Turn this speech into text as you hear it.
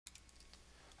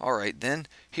Alright then,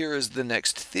 here is the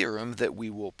next theorem that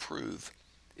we will prove.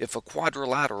 If a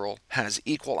quadrilateral has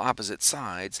equal opposite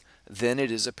sides, then it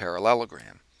is a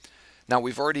parallelogram. Now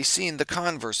we've already seen the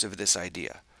converse of this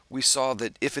idea. We saw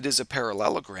that if it is a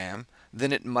parallelogram,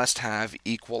 then it must have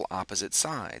equal opposite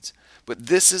sides. But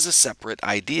this is a separate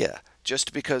idea.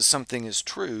 Just because something is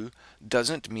true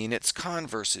doesn't mean its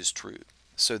converse is true.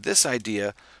 So this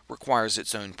idea requires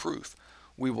its own proof.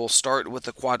 We will start with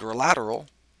a quadrilateral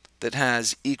that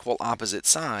has equal opposite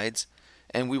sides,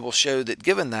 and we will show that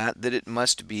given that it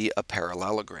must be a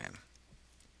parallelogram.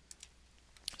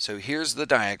 So here's the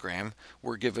diagram.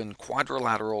 We're given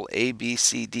quadrilateral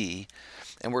ABCD,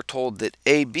 and we're told that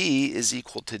AB is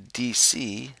equal to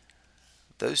DC.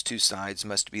 Those two sides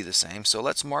must be the same, so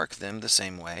let's mark them the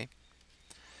same way.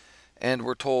 And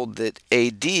we're told that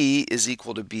AD is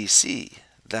equal to BC.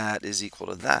 That is equal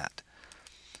to that.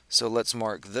 So let's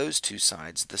mark those two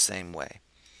sides the same way.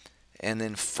 And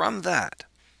then from that,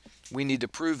 we need to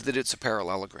prove that it's a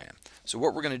parallelogram. So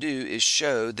what we're going to do is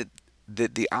show that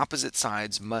the opposite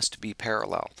sides must be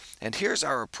parallel. And here's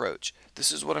our approach.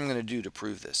 This is what I'm going to do to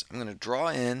prove this. I'm going to draw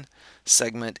in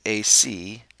segment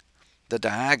AC, the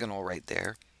diagonal right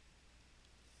there,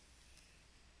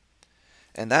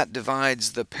 and that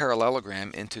divides the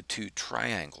parallelogram into two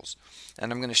triangles.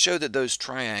 And I'm going to show that those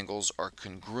triangles are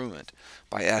congruent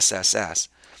by SSS.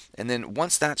 And then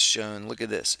once that's shown, look at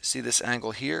this. See this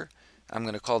angle here? I'm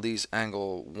going to call these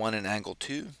angle 1 and angle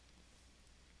 2.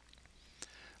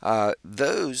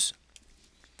 Those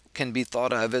can be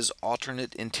thought of as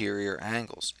alternate interior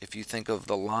angles. If you think of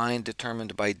the line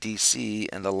determined by DC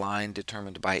and the line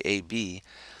determined by AB,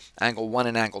 angle 1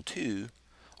 and angle 2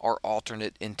 are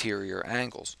alternate interior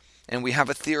angles. And we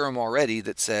have a theorem already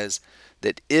that says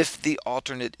that if the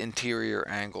alternate interior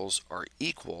angles are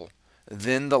equal,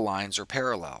 then the lines are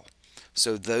parallel.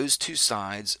 So those two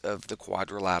sides of the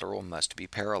quadrilateral must be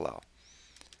parallel.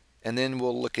 And then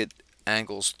we'll look at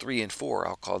angles 3 and 4.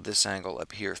 I'll call this angle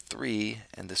up here 3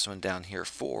 and this one down here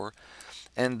 4.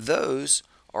 And those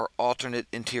are alternate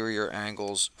interior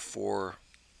angles for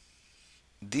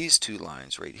these two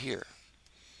lines right here.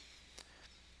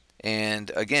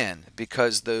 And again,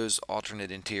 because those alternate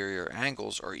interior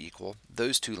angles are equal,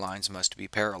 those two lines must be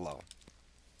parallel.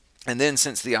 And then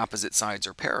since the opposite sides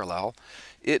are parallel,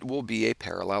 it will be a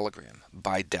parallelogram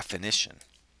by definition.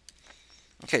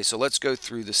 Okay, so let's go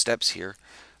through the steps here.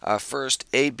 First,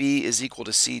 AB is equal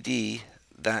to CD,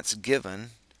 that's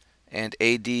given, and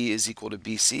AD is equal to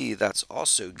BC, that's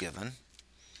also given.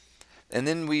 And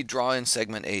then we draw in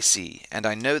segment AC, and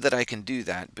I know that I can do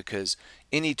that because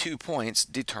any 2 points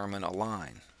determine a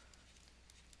line.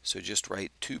 So just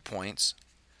write 2 points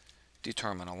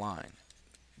determine a line.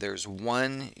 There's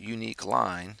one unique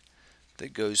line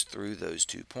that goes through those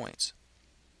 2 points.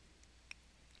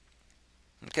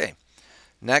 Okay,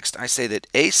 next I say that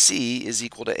AC is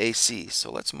equal to AC, so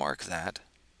let's mark that.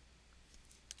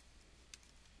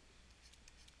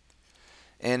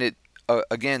 And it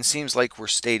again seems like we're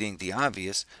stating the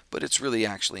obvious, but it's really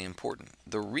actually important.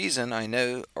 The reason I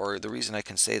know, or the reason I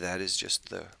can say that, is just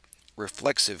the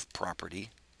reflexive property.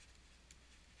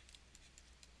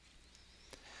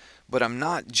 But I'm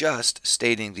not just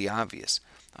stating the obvious.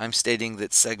 I'm stating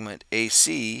that segment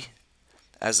AC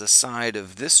as a side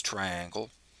of this triangle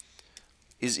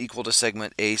is equal to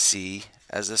segment AC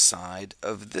as a side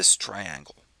of this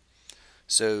triangle.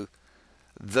 So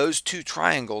those two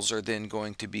triangles are then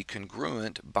going to be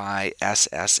congruent by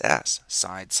SSS,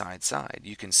 side, side, side.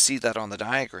 You can see that on the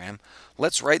diagram.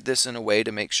 Let's write this in a way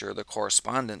to make sure the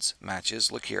correspondence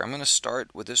matches. Look here, I'm going to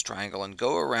start with this triangle and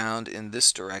go around in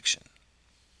this direction.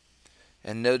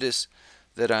 And notice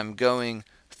that I'm going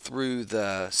through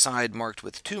the side marked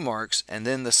with 2 marks and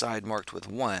then the side marked with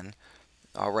 1.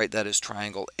 I'll write that as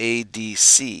triangle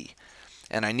ADC.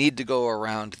 And I need to go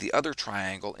around the other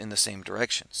triangle in the same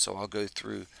direction. So I'll go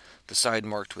through the side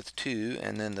marked with 2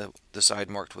 and then the side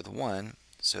marked with 1.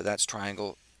 So that's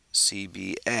triangle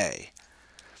CBA.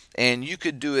 And you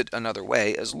could do it another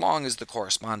way as long as the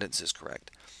correspondence is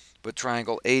correct. But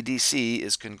triangle ADC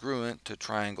is congruent to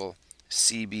triangle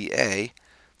CBA,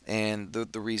 and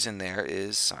the reason there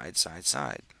is side, side,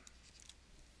 side.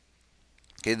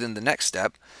 Okay, then the next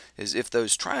step is if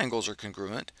those triangles are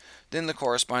congruent, then the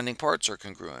corresponding parts are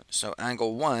congruent. So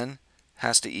angle 1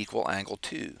 has to equal angle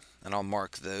 2, and I'll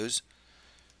mark those.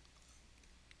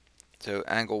 So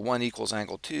angle 1 equals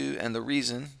angle 2, and the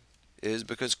reason is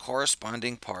because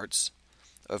corresponding parts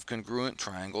of congruent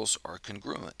triangles are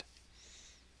congruent.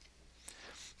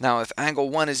 Now if angle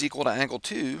 1 is equal to angle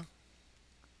 2,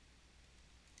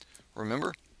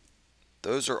 remember,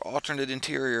 Those are alternate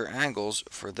interior angles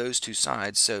for those two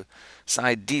sides, so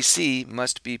side DC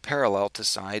must be parallel to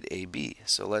side AB.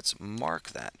 So let's mark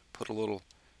that. Put a little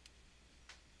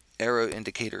arrow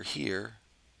indicator here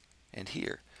and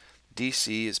here.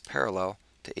 DC is parallel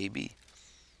to AB.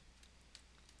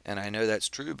 And I know that's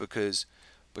true because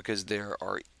there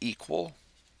are equal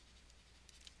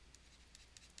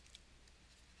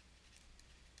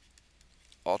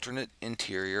alternate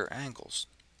interior angles.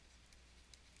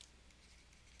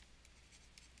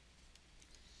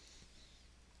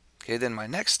 Okay, then my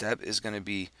next step is going to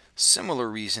be similar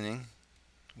reasoning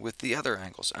with the other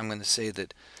angles. I'm going to say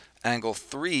that angle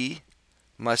 3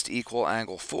 must equal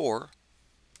angle 4.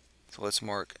 So let's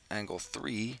mark angle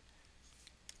 3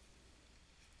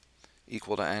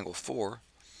 equal to angle 4.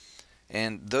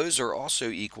 And those are also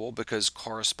equal because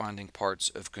corresponding parts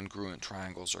of congruent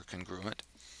triangles are congruent.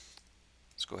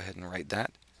 Let's go ahead and write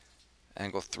that.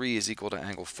 Angle 3 is equal to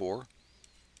angle 4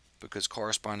 because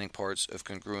corresponding parts of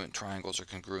congruent triangles are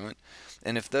congruent.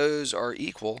 And if those are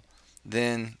equal,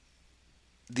 then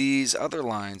these other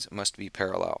lines must be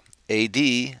parallel. AD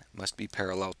must be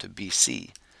parallel to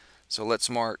BC. So let's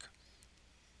mark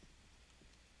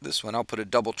this one. I'll put a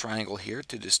double triangle here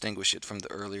to distinguish it from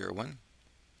the earlier one.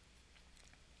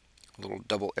 A little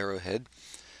double arrowhead.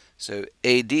 So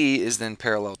AD is then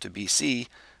parallel to BC,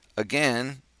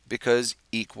 again, because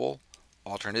equal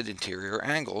alternate interior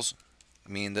angles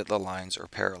mean that the lines are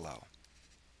parallel.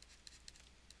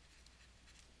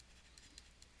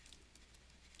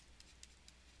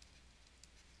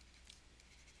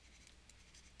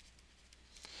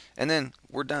 And then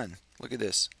we're done. Look at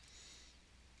this.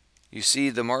 You see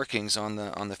the markings on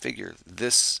the figure,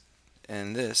 this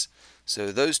and this.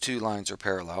 So those two lines are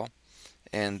parallel,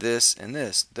 and this,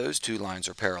 those two lines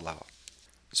are parallel.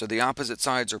 So the opposite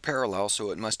sides are parallel, so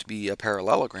it must be a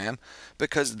parallelogram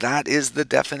because that is the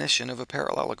definition of a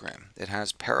parallelogram. It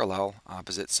has parallel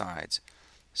opposite sides.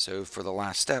 So for the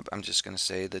last step, I'm just going to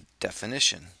say the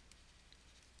definition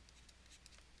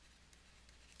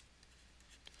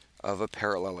of a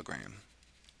parallelogram.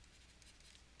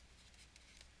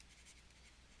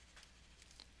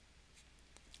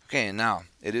 Okay, and now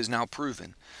it is now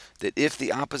proven that if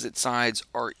the opposite sides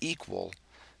are equal,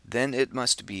 then it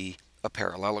must be a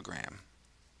parallelogram.